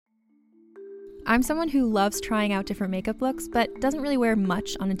I'm someone who loves trying out different makeup looks, but doesn't really wear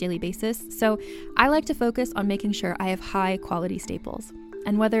much on a daily basis, so I like to focus on making sure I have high quality staples.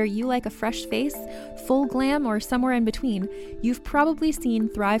 And whether you like a fresh face, full glam, or somewhere in between, you've probably seen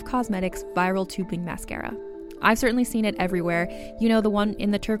Thrive Causemetics Viral Tubing Mascara. I've certainly seen it everywhere. You know, the one in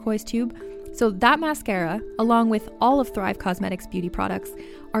the turquoise tube? So that mascara, along with all of Thrive Causemetics beauty products,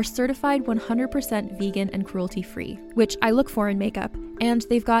 are certified 100% vegan and cruelty-free, which I look for in makeup, and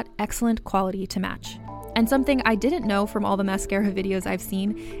they've got excellent quality to match. And something I didn't know from all the mascara videos I've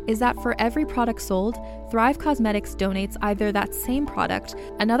seen is that for every product sold, Thrive Causemetics donates either that same product,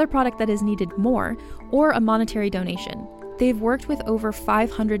 another product that is needed more, or a monetary donation. They've worked with over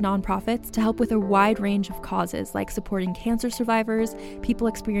 500 nonprofits to help with a wide range of causes like supporting cancer survivors, people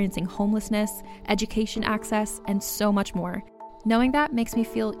experiencing homelessness, education access, and so much more. Knowing that makes me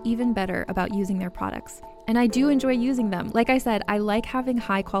feel even better about using their products. And I do enjoy using them. Like I said, I like having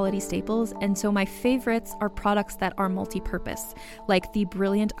high quality staples, and so my favorites are products that are multi-purpose, like the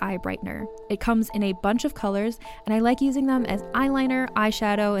Brilliant Eye Brightener. It comes in a bunch of colors, and I like using them as eyeliner,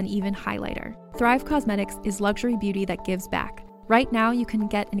 eyeshadow, and even highlighter. Thrive Causemetics is luxury beauty that gives back. Right now, you can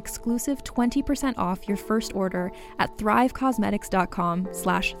get an exclusive 20% off your first order at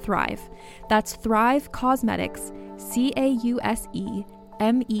thrivecausemetics.com/thrive. That's Thrive Causemetics,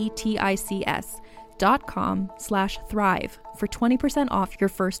 CAUSEMETICS.com/thrive for 20% off your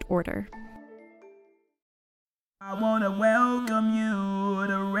first order. I want to welcome you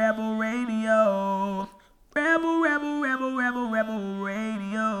to Rebel Radio. Rebel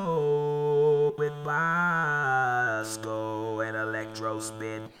Radio with Bosco and Electro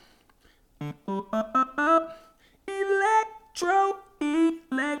Spin.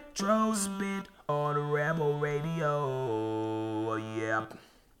 Electro Spin on Rebel Radio. Yeah.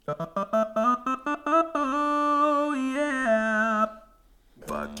 Oh, yeah.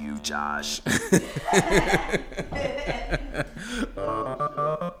 Fuck you, Josh.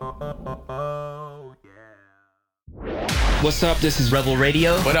 What's up? This is Rebel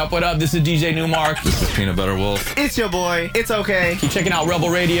Radio. What up? This is DJ Newmark. This is Peanut Butter Wolf. It's your boy. It's okay. Keep checking out Rebel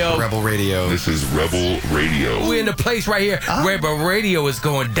Radio. Rebel Radio. This is Rebel Radio. We're in the place right here. Rebel Radio is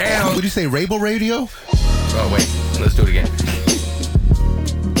going down. Would you say Rebel Radio? Oh, wait. Let's do it again.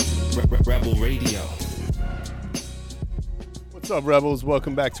 Rebel Radio. What's up, Rebels?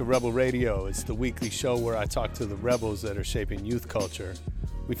 Welcome back to Rebel Radio. It's the weekly show where I talk to the rebels that are shaping youth culture.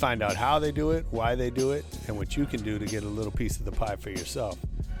 We find out how they do it, why they do it, and what you can do to get a little piece of the pie for yourself.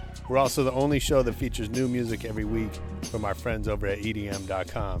 We're also the only show that features new music every week from our friends over at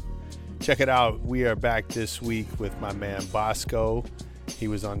EDM.com. Check it out. We are back this week with my man Bosco. He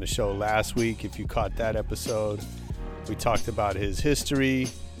was on the show last week. If you caught that episode, we talked about his history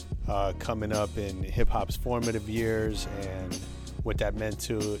coming up in hip-hop's formative years and what that meant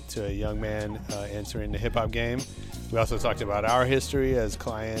to a young man entering the hip-hop game. We also talked about our history as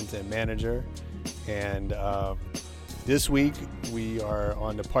client and manager. And this week, we are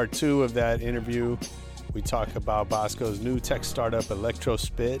on to part 2 of that interview. We talk about Bosco's new tech startup,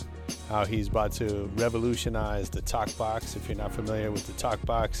 ElectroSpit, how he's about to revolutionize the TalkBox. If you're not familiar with the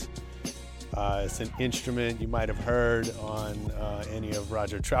TalkBox, it's an instrument you might have heard on any of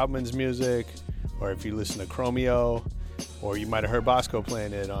Roger Troutman's music, or if you listen to Chromeo, or you might have heard Bosco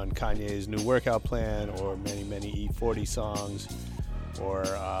playing it on Kanye's new workout plan, or many E40 songs, or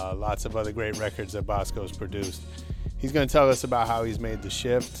lots of other great records that Bosco's produced. He's going to tell us about how he's made the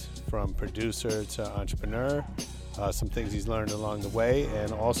shift from producer to entrepreneur, some things he's learned along the way,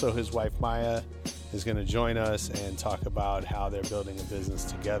 and also his wife Maya is going to join us and talk about how they're building a business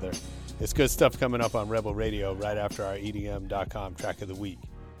together. It's good stuff coming up on Rebel Radio right after our EDM.com track of the week.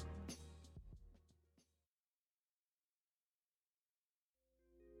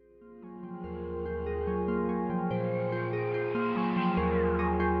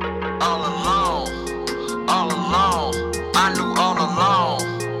 All along, I knew all along,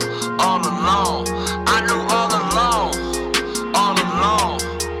 I knew all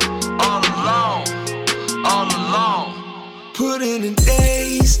along. Put in the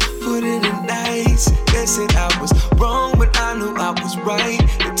days, put in the nights. They said I was wrong, but I knew I was right.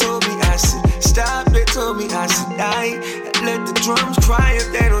 They told me I should stop, they told me I should die. And let the drums cry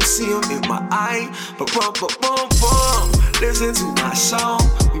if they don't see them in my eye. But bum, listen to my song.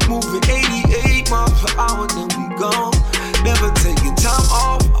 We moving 88 miles per hour, then we gone. Never taking time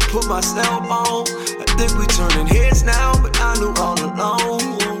off, I put myself on. I think we turning heads now, but I knew all along.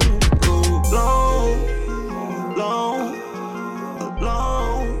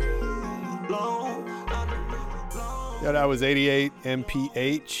 Yeah, that was 88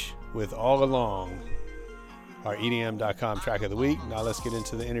 MPH with All Along. our EDM.com track of the week. Now let's get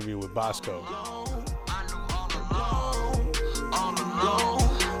into the interview with Bosco.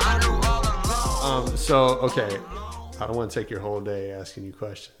 Okay, I don't want to take your whole day asking you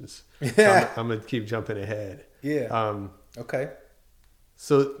questions. Yeah. I'm going to keep jumping ahead. Yeah. Okay.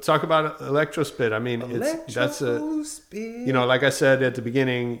 So talk about Electrospit. I mean, that's like I said at the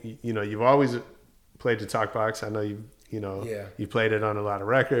beginning, you've always played the Talkbox. I know you played it on a lot of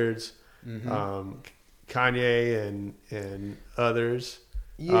records. Mm-hmm. Kanye and others.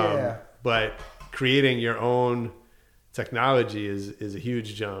 Yeah. But creating your own technology is a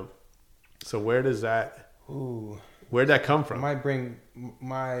huge jump. So where'd that come from? I might bring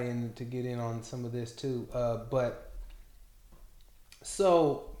Maya to get in on some of this too.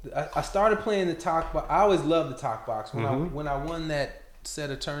 So I started playing the Talkbox. I always loved the Talkbox. When I won that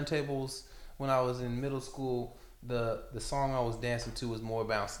set of turntables when I was in middle school, the song I was dancing to was More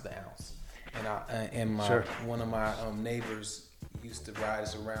Bounce to the Ounce. And one of my neighbors used to ride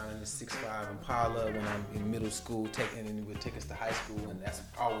us around in the 6.5 Impala when I'm in middle school, and then he would take us to high school, and that's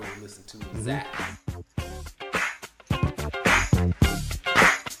all we would listen to was that.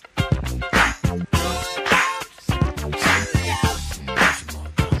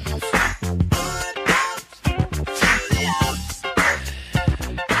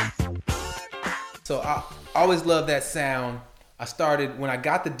 So I always loved that sound. I started, when I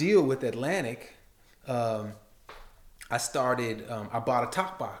got the deal with Atlantic, I bought a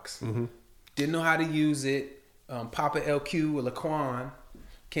Talkbox. Mm-hmm. Didn't know how to use it. Papa LQ or Laquan,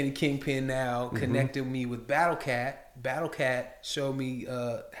 Kenny Kingpin now, connected me with Battlecat. Battlecat showed me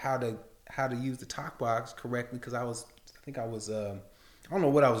how to use the Talkbox correctly because I don't know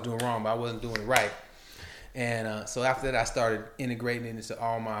what I was doing wrong, but I wasn't doing it right. And so after that, I started integrating it into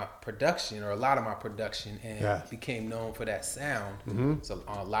all my production, or a lot of my production, and became known for that sound. Mm-hmm. So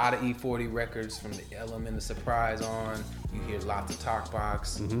on a lot of E40 records, from the Element of Surprise on, you hear lots of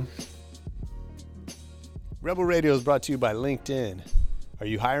Talkbox. Mm-hmm. Rebel Radio is brought to you by LinkedIn. Are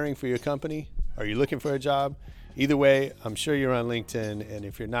you hiring for your company? Are you looking for a job? Either way, I'm sure you're on LinkedIn, and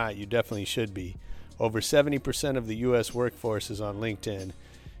if you're not, you definitely should be. Over 70% of the U.S. workforce is on LinkedIn.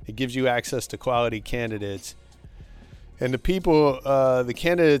 It gives you access to quality candidates. And the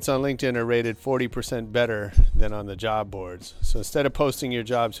candidates on LinkedIn are rated 40% better than on the job boards. So instead of posting your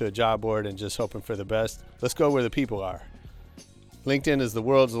job to a job board and just hoping for the best, let's go where the people are. LinkedIn is the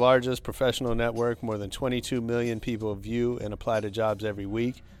world's largest professional network. More than 22 million people view and apply to jobs every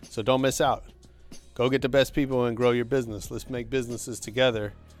week. So don't miss out. Go get the best people and grow your business. Let's make businesses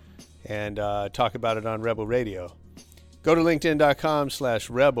together and talk about it on Rebel Radio. Go to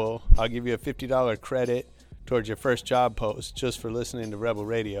linkedin.com/rebel. I'll give you a $50 credit towards your first job post just for listening to Rebel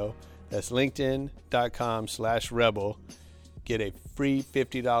Radio. That's linkedin.com/rebel. Get a free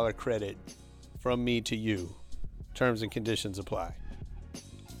 $50 credit from me to you. Terms and conditions apply.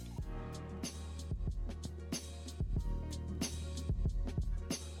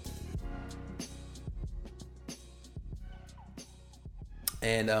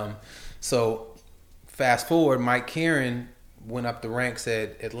 And so fast forward, Mike Kieran went up the ranks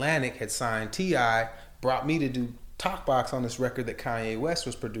at Atlantic, had signed T.I., brought me to do Talkbox on this record that Kanye West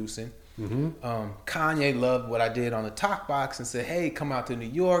was producing. Mm-hmm. Kanye loved what I did on the Talkbox and said, hey, come out to New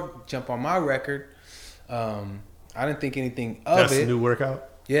York, jump on my record. I didn't think anything of That's it. the new Workout?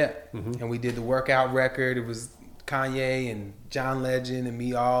 Yeah. Mm-hmm. And we did the Workout record. It was Kanye and John Legend and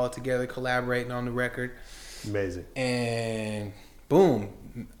me all together collaborating on the record. Amazing. And boom.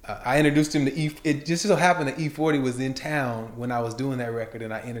 I introduced him to it just so happened that E40 was in town when I was doing that record,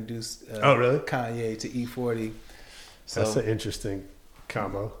 and I introduced Kanye to E40. So, that's an interesting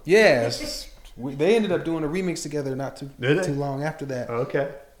combo. Yeah. They ended up doing a remix together not too long after that.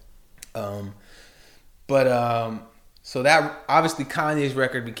 Okay. So that obviously Kanye's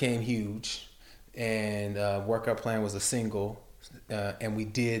record became huge, and Workout Plan was a single, and we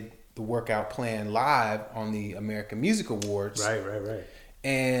did the Workout Plan live on the American Music Awards. Right.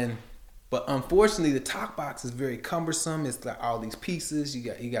 But unfortunately, the Talkbox is very cumbersome. It's like all these pieces.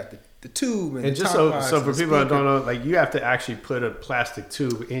 You got the tube and just so for people that don't know, like you have to actually put a plastic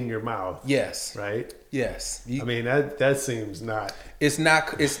tube in your mouth. Yes. Right. Yes. I mean that seems not. It's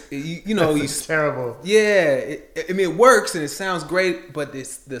not. It's it's terrible. Yeah. It works and it sounds great, but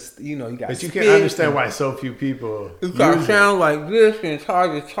it's this. You got. But you can understand why so few people. It's got to sound like this, and it's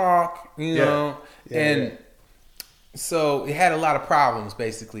hard to talk. You know. So it had a lot of problems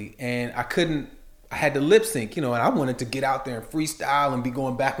basically, and I had to lip sync, and I wanted to get out there and freestyle and be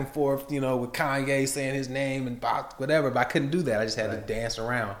going back and forth, with Kanye saying his name and whatever, but I couldn't do that. I just had to dance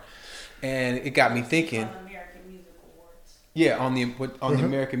around, and it got me thinking. American Music Awards. Yeah, on the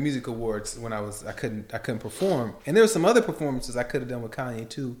American Music Awards when I couldn't perform, and there were some other performances I could have done with Kanye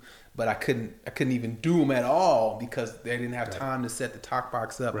too, but I couldn't even do them at all because they didn't have time to set the talk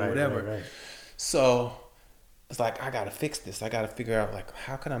box up or whatever. Right. So it's like, I gotta fix this. I gotta figure out like,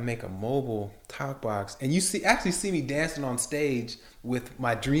 how can I make a mobile talk box? And you actually see me dancing on stage with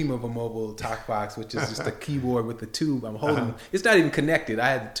my dream of a mobile talk box, which is just a keyboard with the tube I'm holding. It's not even connected. I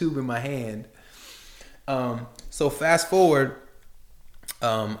had the tube in my hand. So fast forward,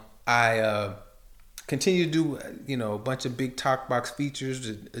 I continue to do, a bunch of big talk box features,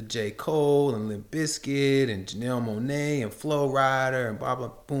 J. Cole and Limp Bizkit and Janelle Monáe and Flo Rida and blah,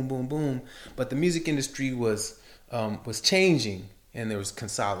 blah, boom, boom, boom. But the music industry was changing, and there was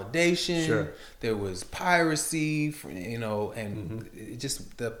consolidation. Sure. There was piracy, and it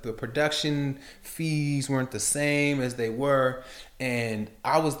just the production fees weren't the same as they were. And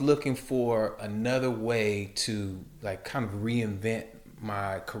I was looking for another way to like kind of reinvent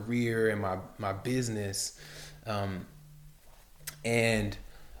my career and my business. And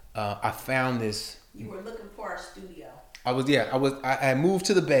I found this. You were looking for a studio. I had moved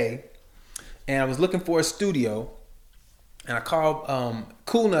to the Bay, and I was looking for a studio. And I called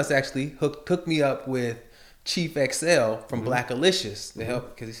Cool Nuts actually hooked me up with Chief XL from Black Alicious to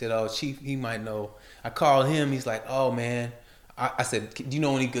help, because he said, "Oh, Chief, he might know." I called him. He's like, "Oh man," I said, "Do you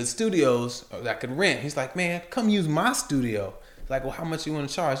know any good studios that I could rent?" He's like, "Man, come use my studio." Like, "Well, how much you want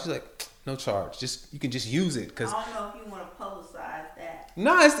to charge?" She's like, "No charge. You can just use it." Cause I don't know if you want to publicize that.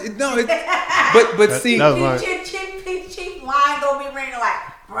 But see, Chief line gonna be ringing like,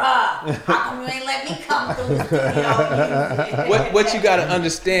 "Bruh, how come you ain't let me come through the studio?" What you got to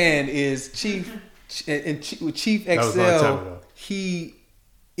understand is Chief XL, he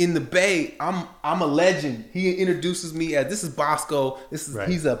in the Bay, I'm a legend. He introduces me as, this is Bosco.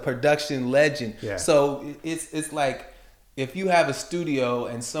 He's a production legend. Yeah. So it's like, if you have a studio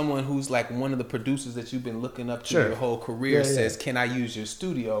and someone who's like one of the producers that you've been looking up to your whole career says, "Can I use your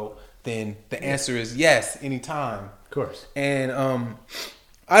studio?" then the answer is yes, anytime. Of course. And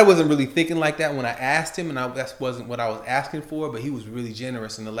I wasn't really thinking like that when I asked him, and that wasn't what I was asking for, but he was really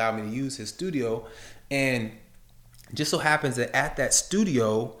generous and allowed me to use his studio. And just so happens that at that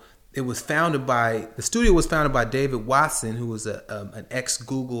studio, the studio was founded by David Watson, who was an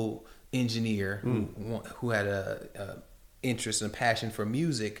ex-Google engineer who had a interest and passion for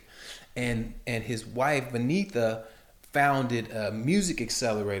music, and his wife Vanitha founded a music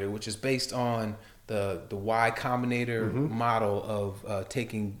accelerator, which is based on the Y Combinator model of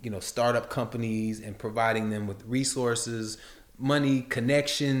taking startup companies and providing them with resources, money,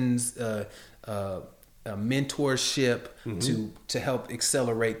 connections, mentorship to help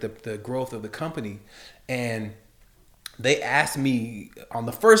accelerate the growth of the company. And they asked me on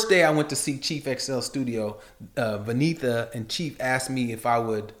the first day I went to see Chief XL studio, Vanitha and Chief asked me if I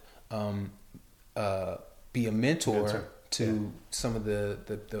would be a mentor to some of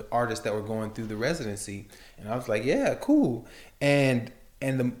the artists that were going through the residency. And I was like, yeah, cool. And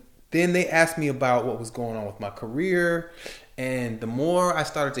then they asked me about what was going on with my career. And the more I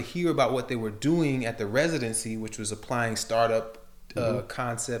started to hear about what they were doing at the residency, which was applying startup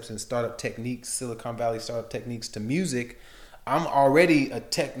concepts and startup techniques, Silicon Valley startup techniques to music, I'm already a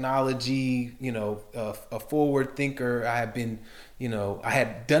technology, a forward thinker. I have been, I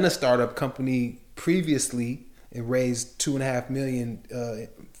had done a startup company previously and raised $2.5 million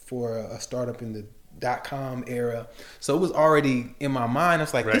for a startup in the .com era. So it was already in my mind. I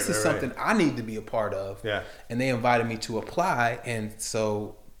was like, this is something I need to be a part of. Yeah. And they invited me to apply. And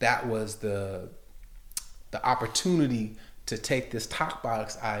so that was the opportunity to take this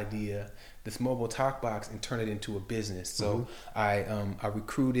talkbox idea, this mobile talkbox, and turn it into a business. So I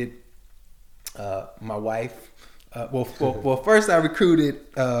recruited my wife. Well, first I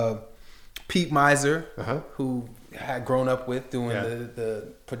recruited Pete Miser, who had grown up with doing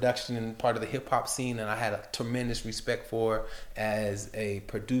the production and part of the hip hop scene, and I had a tremendous respect for as a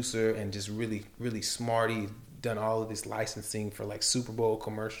producer, and just really, really smart. He'd done all of this licensing for like Super Bowl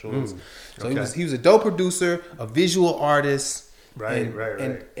commercials. So he was a dope producer, a visual artist,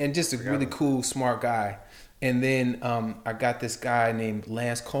 and just a really cool, smart guy. And then I got this guy named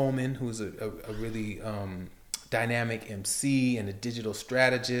Lance Coleman, who's a really dynamic MC and a digital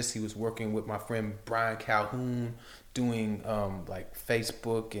strategist. He was working with my friend Brian Calhoun, doing like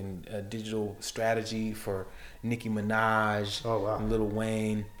Facebook and digital strategy for Nicki Minaj and Lil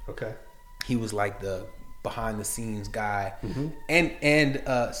Wayne. Okay. He was like the behind the scenes guy. And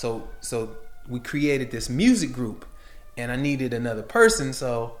so we created this music group, and I needed another person,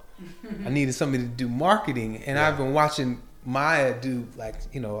 so I needed somebody to do marketing. And I've been watching Maya do, like,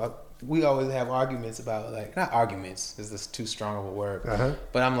 we always have arguments about, like, not arguments, is this too strong of a word,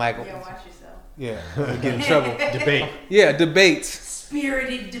 but I'm like, Yeah, watch yourself. yeah, we get in trouble. Debate. Yeah, debates.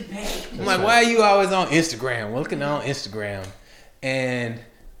 Spirited debate. I'm like, why are you always on Instagram? We're looking on Instagram, and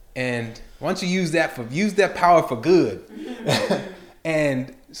why don't you use that power for good?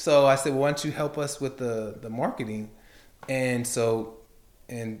 And so I said, well, why don't you help us with the marketing, and so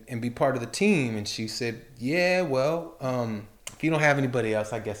and be part of the team? And she said, yeah, well, if you don't have anybody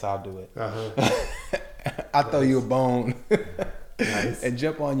else, I guess I'll do it. I'll throw you a bone and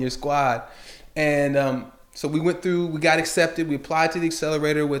jump on your squad. And so we got accepted. We applied to the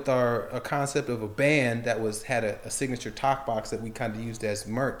accelerator with a concept of a band that had a signature talk box that we kind of used as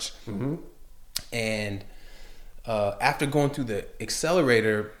merch. And after going through the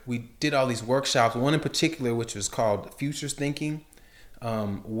accelerator, we did all these workshops, one in particular which was called Futures Thinking,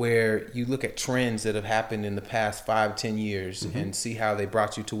 where you look at trends that have happened in the past 5-10 years and see how they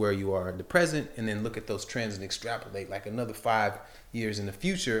brought you to where you are in the present, and then look at those trends and extrapolate like another 5 years in the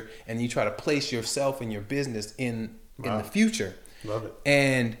future, and you try to place yourself and your business in the future. Love it.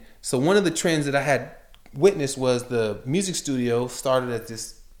 And so one of the trends that I had witnessed was the music studio started as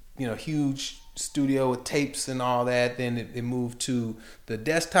this, huge studio with tapes and all that. Then it moved to the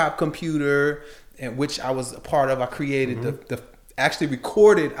desktop computer, and which I was a part of. I created the actually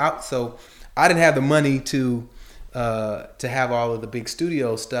recorded out. So I didn't have the money to have all of the big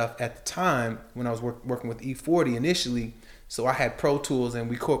studio stuff at the time when I was working with E40 initially. So I had Pro Tools, and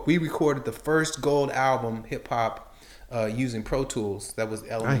we recorded the first gold album, hip hop, using Pro Tools. That was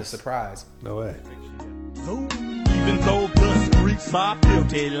Element of Surprise. No way. Even though the streets are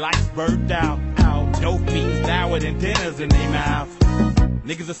filthy, lights burnt out. Dope means sour and dinners in their mouth.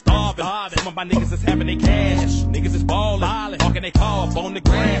 Niggas are starving. Some of my niggas is having their cash. Niggas is ballin', talking they call on the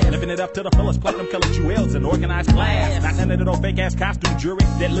grass. Living it up to the fullest, platinum color jewels and organized class. Not none of those fake ass costume jewelry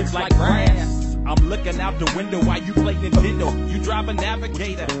that looks like grass. I'm looking out the window while you play Nintendo. You drive a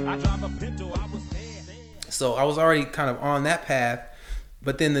Navigator, I drive a Pinto. I was there. So I was already kind of on that path,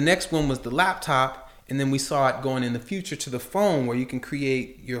 but then the next one was the laptop. And then we saw it going in the future to the phone, where you can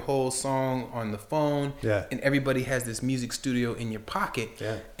create your whole song on the phone. Yeah. And everybody has this music studio in your pocket.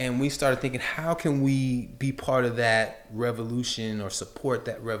 Yeah. And we started thinking, how can we be part of that revolution or support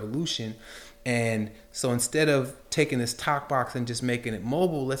that revolution? And so instead of taking this talk box and just making it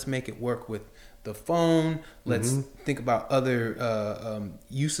mobile, let's make it work with the phone. Let's think about other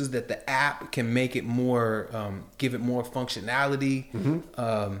uses that the app can make it more, give it more functionality.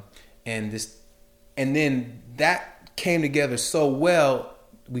 And then that came together so well,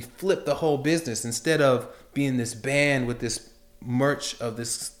 we flipped the whole business. Instead of being this band with this merch of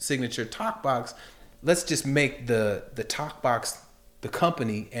this signature talk box, let's just make the talk box the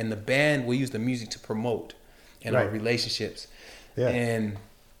company, and the band will use the music to promote and our relationships. Yeah. And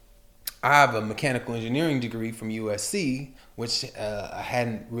I have a mechanical engineering degree from USC, which I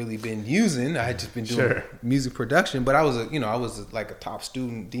hadn't really been using. I had just been doing music production, but I was like a top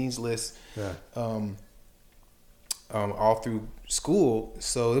student, Dean's List, all through school.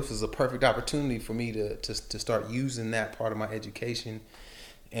 So this was a perfect opportunity for me to start using that part of my education.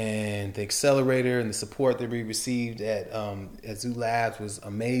 And the accelerator and the support that we received at Zoo Labs was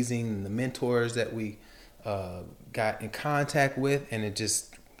amazing, and the mentors that we got in contact with, and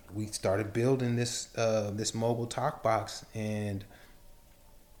we started building this mobile talk box, and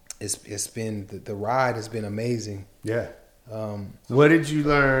it's been the ride has been amazing. Yeah. What did you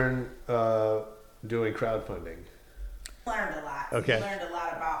learn doing crowdfunding? Learned a lot. Okay. Learned a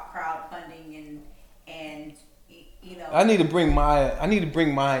lot about crowdfunding and I need to bring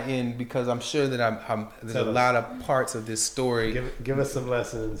mine in, because I'm sure that there's a lot of parts of this story. Give us some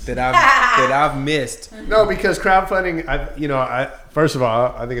lessons that I've missed. No, because crowdfunding, first of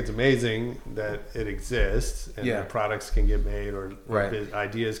all, I think it's amazing that it exists, and that products can get made, or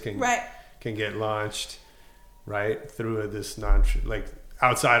ideas can get launched, through this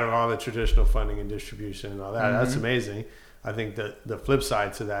outside of all the traditional funding and distribution and all that. That's amazing. I think that the flip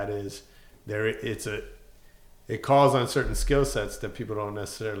side to that is it calls on certain skill sets that people don't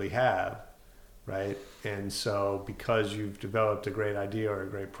necessarily have, right? And so because you've developed a great idea or a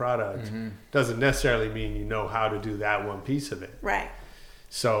great product, doesn't necessarily mean you know how to do that one piece of it. Right.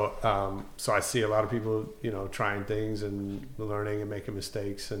 So so I see a lot of people, trying things and learning and making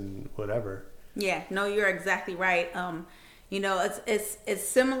mistakes and whatever. Yeah, no, you're exactly right. It's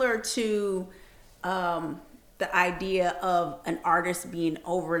similar to the idea of an artist being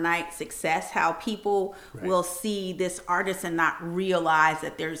overnight success, how people will see this artist and not realize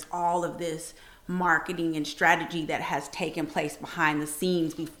that there's all of this marketing and strategy that has taken place behind the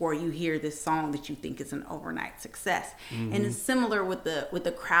scenes before you hear this song that you think is an overnight success. And it's similar with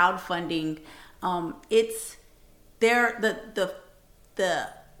the crowdfunding. It's the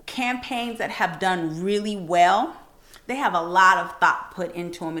campaigns that have done really well, they have a lot of thought put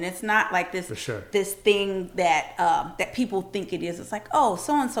into them, and it's not like this this thing that that people think it is. It's like, oh,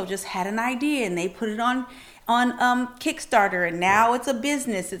 so and so just had an idea and they put it on Kickstarter and now it's a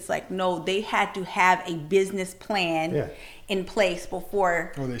business. It's like, no, they had to have a business plan in place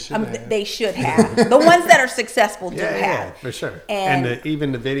before. Oh, they should have. The ones that are successful do have. Yeah, for sure. And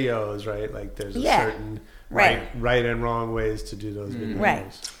even the videos, right? Like there's a certain right and wrong ways to do those videos.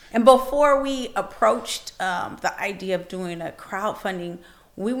 Right. And before we approached the idea of doing a crowdfunding,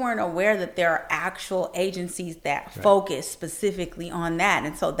 we weren't aware that there are actual agencies that focus specifically on that.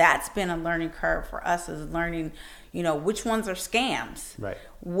 And so that's been a learning curve for us, is learning, which ones are scams. Right.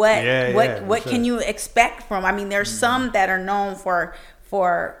 What can you expect from? I mean, there's some that are known for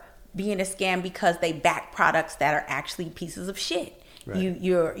being a scam because they back products that are actually pieces of shit. Right.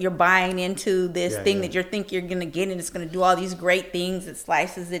 You're buying into this thing that you think you're gonna get, and it's gonna do all these great things. It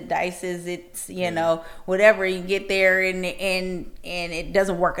slices, it dices, it's whatever. You get there and it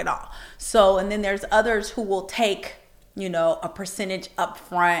doesn't work at all. So, and then there's others who will take a percentage up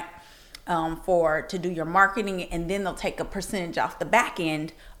front to do your marketing, and then they'll take a percentage off the back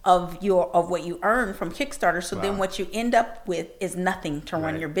end of what you earn from Kickstarter. So then what you end up with is nothing to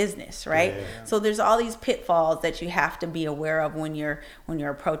run your business, right? So there's all these pitfalls that you have to be aware of when you're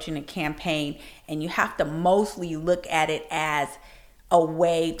approaching a campaign, and you have to mostly look at it as a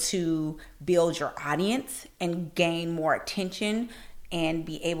way to build your audience and gain more attention and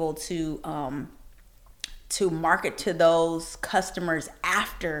be able to market to those customers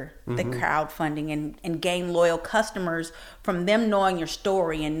after the crowdfunding and gain loyal customers from them knowing your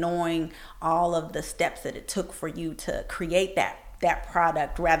story and knowing all of the steps that it took for you to create that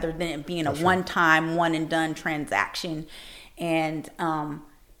product, rather than it being a one-time, one-and-done transaction. And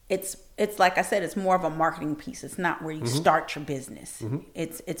it's like I said, it's more of a marketing piece. It's not where you start your business.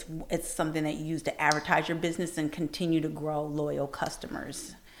 It's something that you use to advertise your business and continue to grow loyal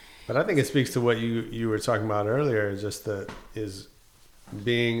customers. But I think it speaks to what you were talking about earlier, is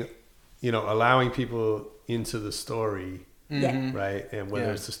being, allowing people into the story, right? And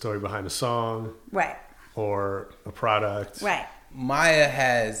whether it's the story behind a song, right, or a product, right. Maya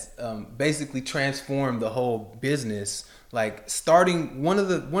has basically transformed the whole business. Like, starting one of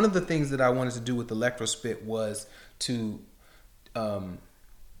the things that I wanted to do with Electrospit was to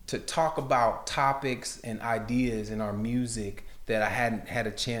talk about topics and ideas in our music that I hadn't had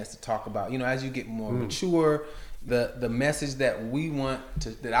a chance to talk about. As you get more mature, the message that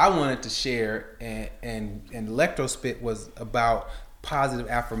I wanted to share and Electrospit was about positive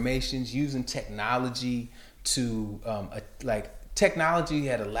affirmations, using technology to technology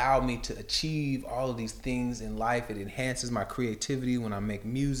had allowed me to achieve all of these things in life. It enhances my creativity when I make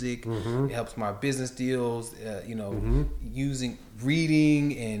music. It helps my business deals. Using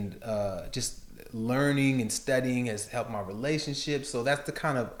reading and just learning and studying has helped my relationships. So that's the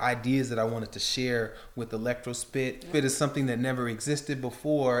kind of ideas that I wanted to share with Electrospit. It is something that never existed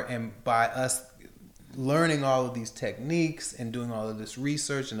before, and by us learning all of these techniques and doing all of this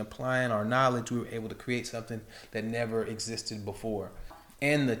research and applying our knowledge, we were able to create something that never existed before.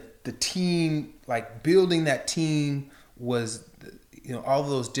 And the team, like building that team, was all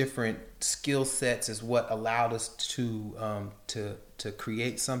those different skill sets is what allowed us to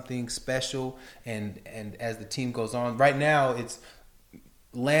create something special. And as the team goes on, right now it's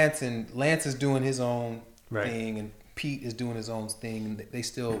Lance is doing his own thing, and Pete is doing his own thing. They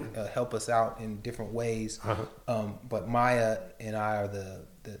still help us out in different ways. But Maya and I are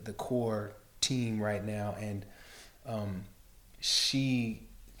the core team right now. And on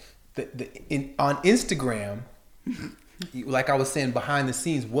Instagram, like I was saying, behind the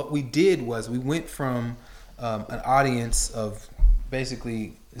scenes, what we did was we went from an audience of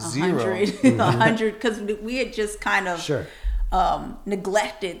basically 0. 100, because we had just kind of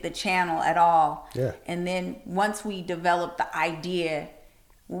neglected the channel at all. And then once we developed the idea,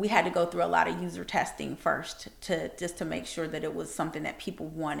 we had to go through a lot of user testing first to make sure that it was something that people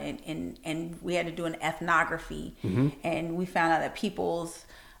wanted, and we had to do an ethnography, and we found out that people's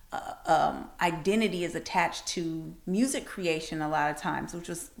identity is attached to music creation a lot of times, which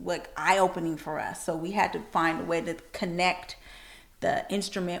was like eye-opening for us. So we had to find a way to connect the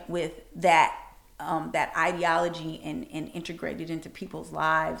instrument with that ideology and integrate it into people's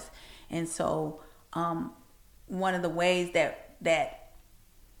lives. And so one of the ways that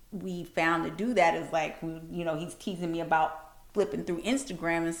we found to do that is like, he's teasing me about flipping through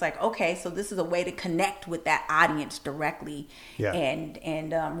Instagram, and it's like, okay, so this is a way to connect with that audience directly, and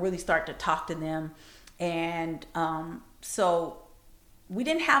really start to talk to them. And so we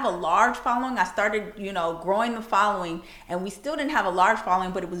didn't have a large following. I started, growing the following, and we still didn't have a large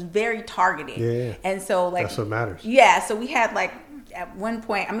following, but it was very targeted. Yeah. And so like that's what matters. Yeah. So we had like at one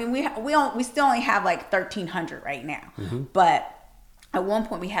point, I mean, we still only have like 1,300 right now, but at one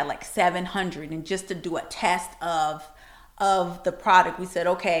point we had like 700, and just to do a test of the product, we said,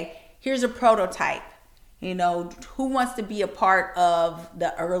 okay, here's a prototype. Who wants to be a part of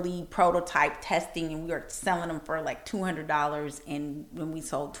the early prototype testing? And we were selling them for like $200, and when we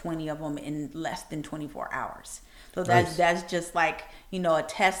sold 20 of them in less than 24 hours. So that's just like, a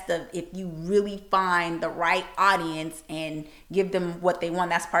test of if you really find the right audience and give them what they want.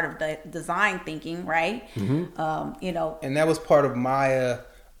 That's part of the design thinking, right? And that was part of Maya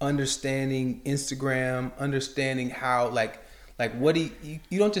understanding Instagram, understanding how like what do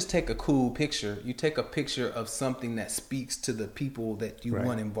you don't just take a cool picture. You take a picture of something that speaks to the people that you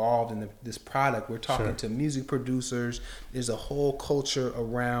want involved in this product. We're talking to music producers. There's a whole culture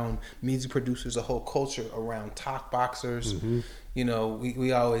around music producers, a whole culture around talk boxers.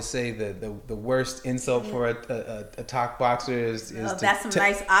 We always say that the worst insult for a talk boxer is that's some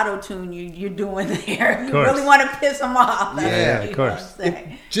nice auto tune you're doing there. You really want to piss them off. Of course.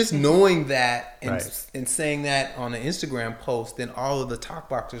 Just knowing that and saying that on an Instagram post, then all of the talk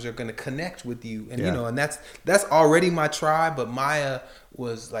boxers are going to connect with you, and and that's already my tribe. But Maya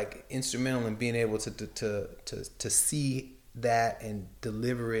was like instrumental in being able to see that and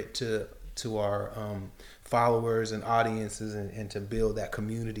deliver it to our followers and audiences, and to build that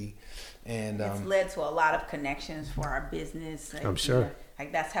community. And it's led to a lot of connections for our business. I'm sure.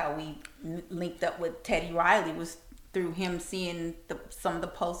 Like that's how we linked up with Teddy Riley, was through him seeing some of the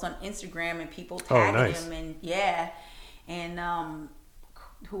posts on Instagram and people tagging him, and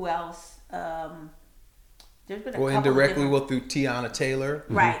who else? There's been a couple indirectly, through Tiana Taylor,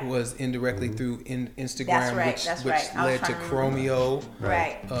 who was indirectly through Instagram, which led to Chromeo.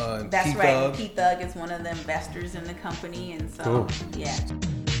 Right. That's right. P-Thug is one of the investors in the company, and so yeah.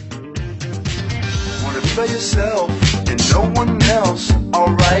 Wanna be by yourself and no one else,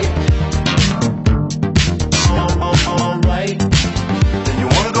 alright. Alright. Then you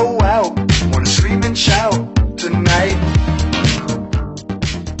wanna go out, wanna scream and shout tonight.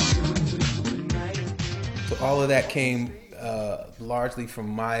 So all of that came largely from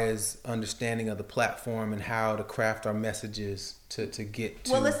Maya's understanding of the platform and how to craft our messages to get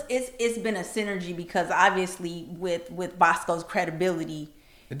to. Well, it's been a synergy, because obviously with Bosco's credibility,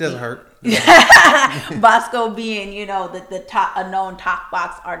 it doesn't hurt. Bosco being, the top, a known talk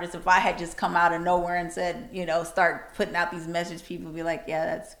box artist. If I had just come out of nowhere and said, start putting out these messages, people would be like, yeah,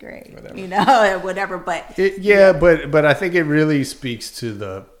 that's great, whatever. But but I think it really speaks to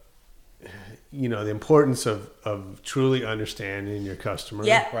the the importance of truly understanding your customer.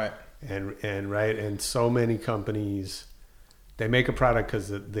 Yeah. Right. And so many companies, they make a product because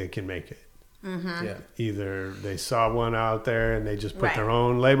they can make it. Mm-hmm. Yeah. Either they saw one out there and they just put their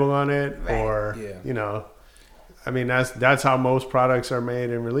own label on it, or I mean that's how most products are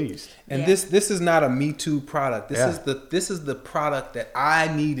made and released. And this is not a Me Too product. This is the product that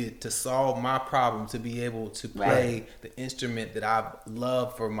I needed to solve my problem, to be able to play the instrument that I've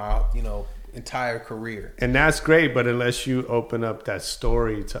loved for my entire career. And that's great, but unless you open up that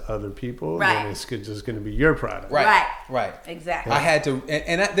story to other people, then it's just going to be your product. Right. Exactly. I had to,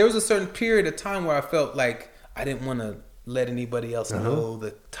 and there was a certain period of time where I felt like I didn't want to let anybody else know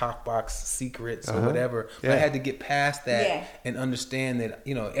the talk box secrets or whatever. But I had to get past that and understand that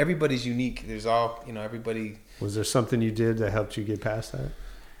everybody's unique. There's everybody. Was there something you did that helped you get past that?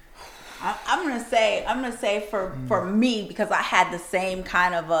 I'm gonna say for me, because I had the same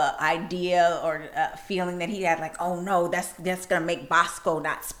kind of idea or feeling that he had, like, oh no, that's gonna make Bosco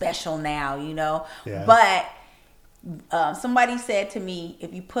not special now, But somebody said to me,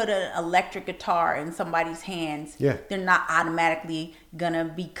 if you put an electric guitar in somebody's hands, they're not automatically gonna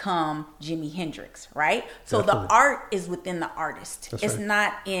become Jimi Hendrix, right? So the art is within the artist. It's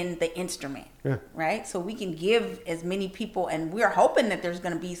not in the instrument, right? So we can give as many people, and we're hoping that there's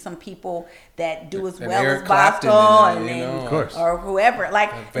gonna be some people that do as well as Bosco of course, or whoever.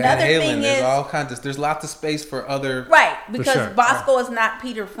 Like Van another Halen, thing there's is all kinds of, there's lots of space for other, because Bosco is not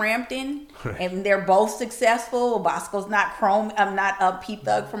Peter Frampton, and they're both successful. Bosco's not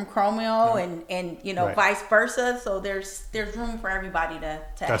P-Thug from Chromeo, and vice versa. So there's room for everybody to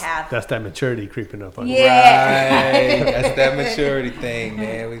have. That's that maturity creeping up on you. Right. That's that maturity thing,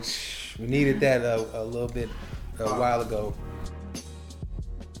 man. We needed that a little bit a while ago.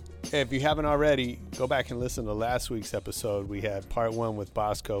 If you haven't already, go back and listen to last week's episode. We had part 1 with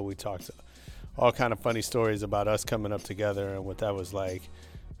Bosco. We talked all kind of funny stories about us coming up together and what that was like.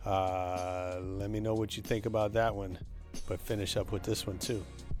 Let me know what you think about that one, but finish up with this one too.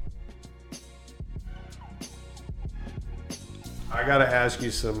 I gotta ask you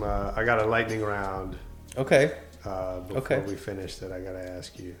some. I got a lightning round. Okay. Before we finish that, I gotta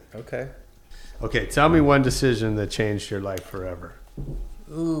ask you. Okay. Okay. Tell me one decision that changed your life forever.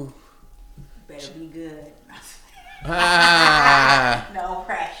 Ooh. Better be good. No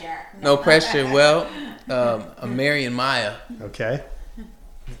pressure. No pressure. Well, I'm marrying Maya. Okay.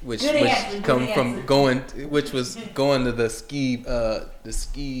 Which come from going to the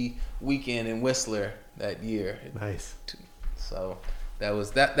ski weekend in Whistler that year. Nice. So that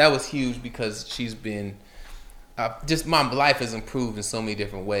was huge because she's been just my life has improved in so many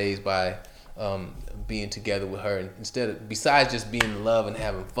different ways by being together with her. And besides just being in love and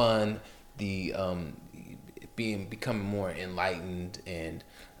having fun, becoming more enlightened and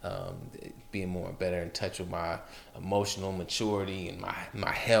being more better in touch with my emotional maturity and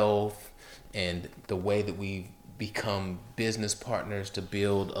my health and the way that we've become business partners to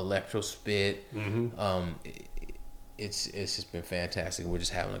build Electrospit. Mm-hmm. It's just been fantastic. We're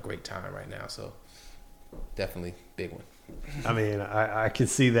just having a great time right now. So definitely big one. I mean, I can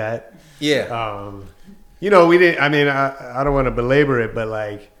see that. Yeah. We didn't. I mean, I don't want to belabor it, but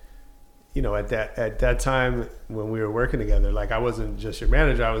like, at that time when we were working together, like I wasn't just your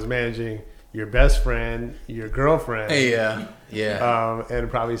manager. I was managing your best friend, your girlfriend. Yeah. And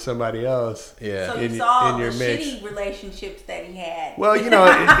probably somebody else. Yeah. So you saw the shitty relationships that he had. Well,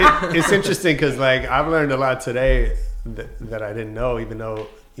 it's interesting because like I've learned a lot today that I didn't know, even though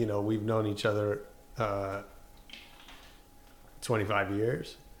we've known each other 25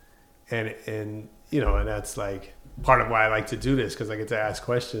 years, and that's like part of why I like to do this, because I get to ask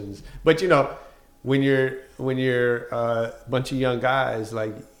questions. But when you're a bunch of young guys,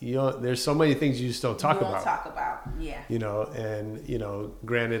 like there's so many things you just don't talk about. Yeah. And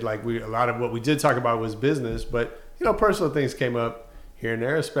granted, like a lot of what we did talk about was business, but personal things came up here and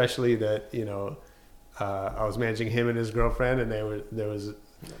there, especially that I was managing him and his girlfriend, and there was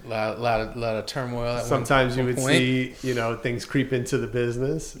a lot of turmoil. Sometimes you would see things creep into the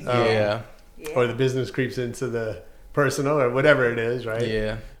business, or the business creeps into the personal, or whatever it is, right?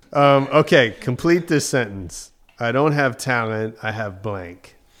 Yeah. Okay, complete this sentence. I don't have talent. I have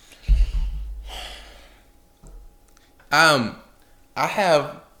blank. I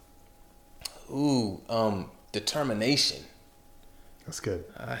have determination. That's good.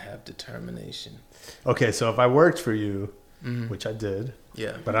 I have determination. Okay, so if I worked for you, which I did,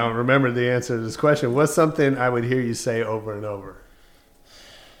 yeah, but I don't remember the answer to this question, what's something I would hear you say over and over?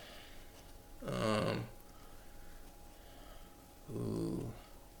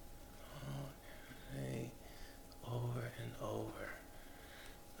 Over and over.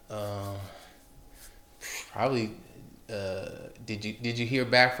 Probably. Did you hear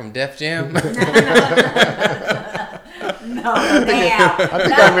back from Def Jam? No, damn. I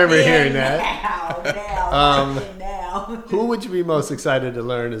think I remember hearing that. Now. Who would you be most excited to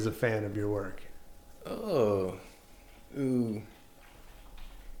learn as a fan of your work?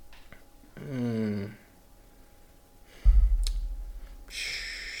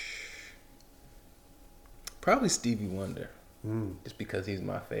 Probably Stevie Wonder. Just because he's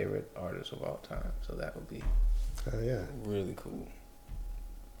my favorite artist of all time. So that would be really cool.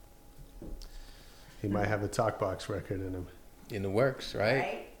 He might have a Talkbox record in him. In the works,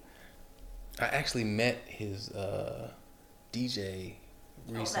 right? I actually met his DJ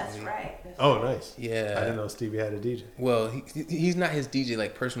recently. Oh, that's right. Nice. Yeah. I didn't know Stevie had a DJ. Well, he's not his DJ,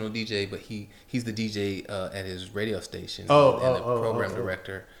 like personal DJ, but he's the DJ at his radio station and the program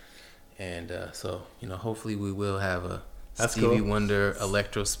director. And so, hopefully we will have a Stevie Wonder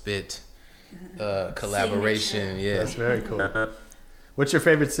Electrospit collaboration. Yeah. That's very cool. What's your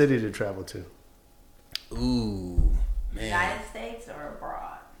favorite city to travel to? Ooh, man. United States or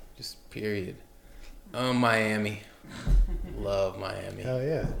abroad? Just period. Miami. Love Miami. Oh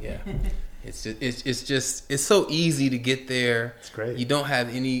yeah. Yeah. It's so easy to get there. It's great. You don't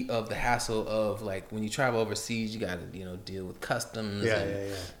have any of the hassle of like when you travel overseas, you got to deal with customs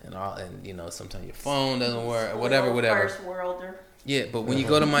and all, and sometimes your phone doesn't work or whatever. First worlder. Yeah, but when you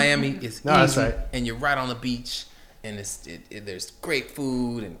go to Miami, it's easy, that's right. And you're right on the beach, and there's great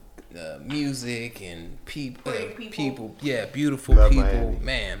food and music and people. Yeah, beautiful Love people. Miami.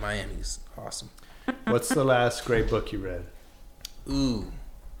 Man, Miami's awesome. What's the last great book you read?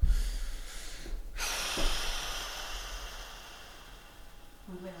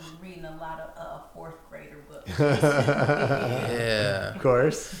 We've been reading a lot of fourth grader books. Yeah, of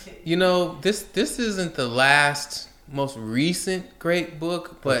course. You know, this isn't the most recent great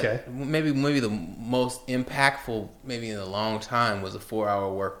book, but maybe the most impactful, maybe in a long time, was A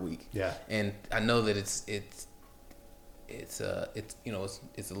 4-Hour Workweek. Yeah, and I know that it's a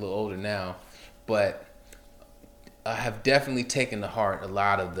little older now, but I have definitely taken to heart a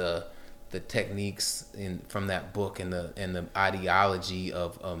lot of the techniques from that book and the ideology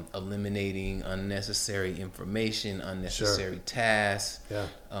of eliminating unnecessary information, unnecessary tasks,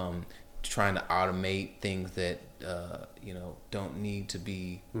 trying to automate things that don't need to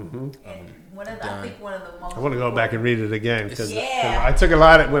be done. I think one of the most. I want to go back and read it again because I took a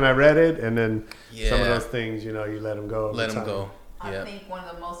lot when I read it, and then some of those things, you let them go. Let them go. I think one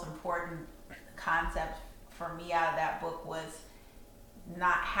of the most important concepts for me out of that book was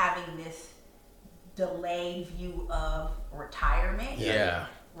not having this delayed view of retirement. Yeah.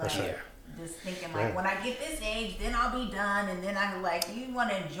 Like, just thinking like, when I get this age, then I'll be done, and then I'm like, you want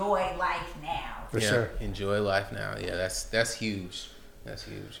to enjoy life now. For sure. Enjoy life now. Yeah, that's huge. That's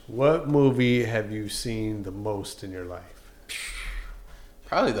huge. What movie have you seen the most in your life?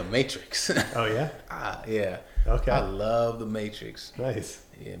 Probably The Matrix. Oh yeah. Yeah. Okay. I love The Matrix. Nice.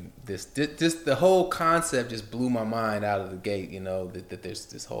 Yeah, this the whole concept just blew my mind out of the gate. That there's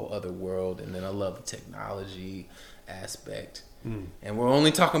this whole other world, and then I love the technology aspect. And we're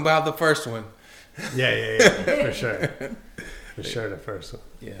only talking about the first one. Yeah, for sure. For sure, the first one.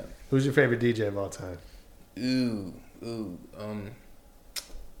 Yeah. Who's your favorite DJ of all time?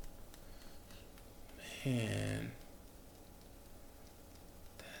 Man,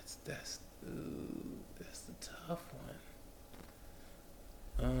 that's the tough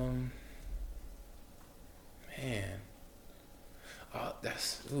one. Man,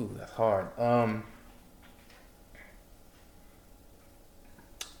 that's hard.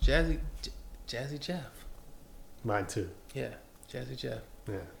 Jazzy Jeff. Mine too. Yeah, Jazzy Jeff.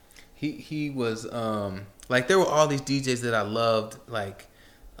 Yeah. He was like, there were all these DJs that I loved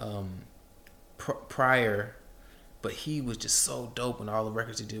prior, but he was just so dope in all the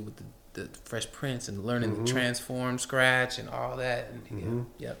records he did with the Fresh Prince and learning the transform scratch and all that. And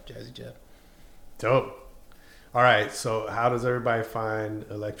Jazzy Jeff. Dope. All right, so how does everybody find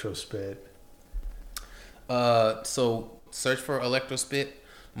Electrospit? So search for Electrospit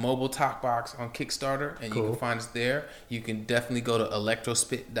mobile talk box on Kickstarter, and you can find us there. You can definitely go to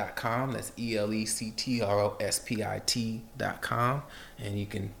electrospit.com. That's ELECTROSPIT.com, and you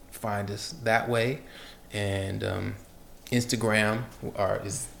can find us that way. And Instagram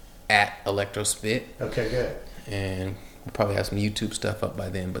is at Electrospit. Okay, good. And we'll probably have some YouTube stuff up by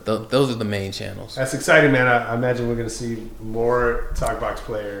then, but those are the main channels. That's exciting, man. I imagine we're going to see more Talkbox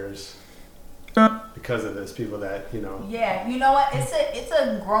players because of this. People that, Yeah, you know what? It's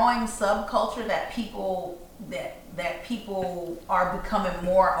a growing subculture that people are becoming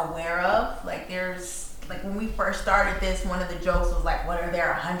more aware of. Like when we first started this, one of the jokes was like, "What are there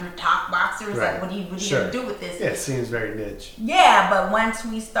 100 Talkboxers? Right. Like, what are you gonna do with this?" Yeah, it seems very niche. Yeah, but once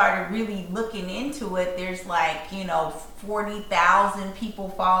we started really looking into it, there's 40,000 people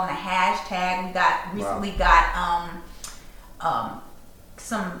following the hashtag. We recently got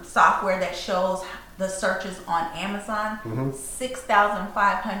some software that shows the searches on Amazon.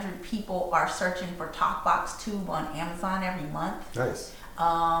 6,500 people are searching for Talkbox Tube on Amazon every month. Nice.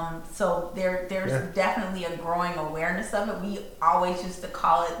 So there's definitely a growing awareness of it. We always used to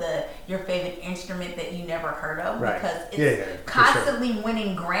call it your favorite instrument that you never heard of, because it's constantly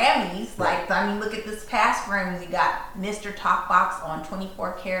winning Grammys. Like, look at this past Grammy. We got Mr. Talkbox on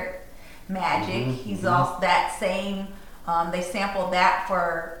 24 Karat Magic. He's also that same. They sampled that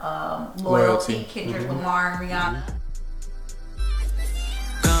for Loyalty, Kendrick Lamar and Rihanna.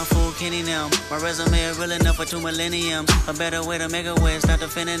 Kung Fu Kenny now. My resume is real enough for 2 millenniums. A better way to make a way, start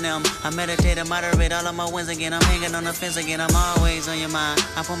defending them. I meditate and moderate all of my wins again. I'm hanging on the fence again. I'm always on your mind.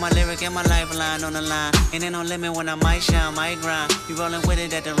 I put my lyric and my lifeline on the line. And ain't no limit when I might shine, might grind. You rolling with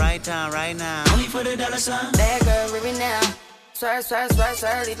it at the right time, right now. Only for the dollar sign. Bad girl, living now. Swear,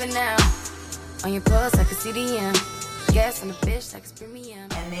 leaving now. On your pulse, I can see the end. Gas on the bitch, like it's premium.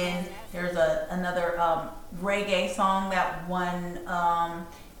 And then there's another reggae song that won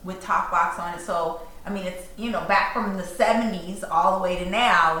with Talkbox on it. So it's back from the 70s all the way to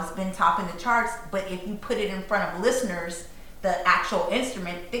now. It's been topping the charts. But if you put it in front of listeners, the actual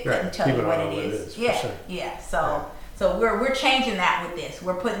instrument, they couldn't tell you what it is. Yeah. So we're changing that with this.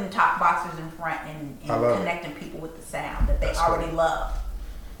 We're putting Talkboxers in front and connecting people with the sound that they already love.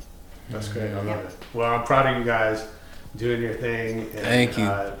 That's great. I love it. Well, I'm proud of you guys doing your thing. And, thank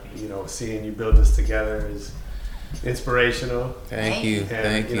you. Seeing you build this together is inspirational. Thank you. And,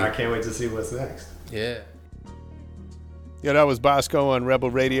 Thank you. I can't wait to see what's next. Yeah. Yeah, that was Bosco on Rebel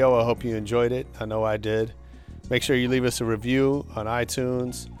Radio. I hope you enjoyed it. I know I did. Make sure you leave us a review on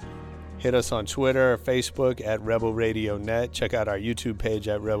iTunes. Hit us on Twitter or Facebook at Rebel Radio Net. Check out our YouTube page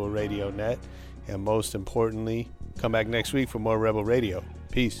at Rebel Radio Net. And most importantly, come back next week for more Rebel Radio.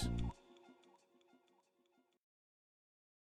 Peace.